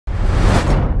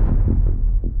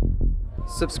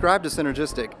Subscribe to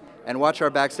Synergistic and watch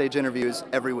our backstage interviews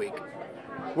every week.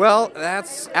 Well,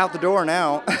 that's out the door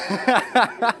now.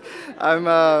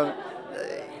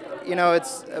 You know,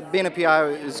 being a PI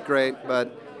is great,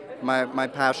 but my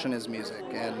passion is music,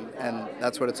 and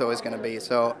that's what it's always going to be.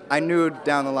 So I knew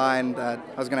down the line that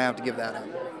I was going to have to give that up,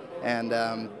 and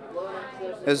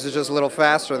this is just a little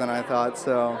faster than I thought.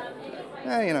 So,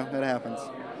 you know, it happens.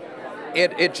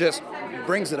 It just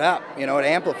brings it up. You know, it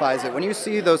amplifies it. When you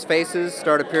see those faces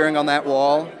start appearing on that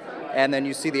wall, and then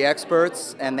you see the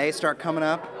experts, and they start coming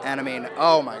up, and I mean,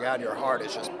 oh my God, your heart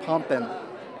is just pumping,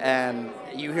 and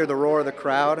you hear the roar of the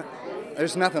crowd.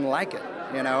 There's nothing like it,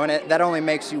 you know, and that only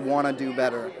makes you want to do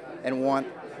better and want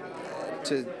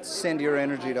to send your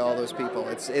energy to all those people.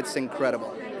 It's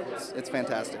incredible. It's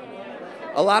fantastic.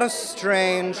 A lot of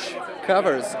strange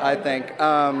covers, I think.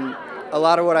 A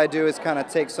lot of what I do is kind of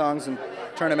take songs and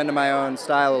turn them into my own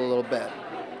style a little bit.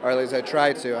 Or at least I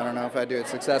try to. I don't know if I do it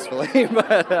successfully,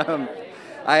 but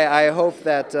I hope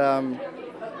that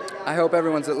I hope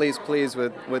everyone's at least pleased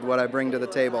with what I bring to the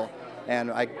table. And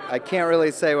I can't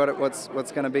really say what's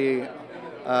going to be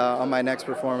on my next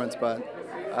performance, but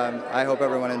I hope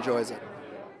everyone enjoys it.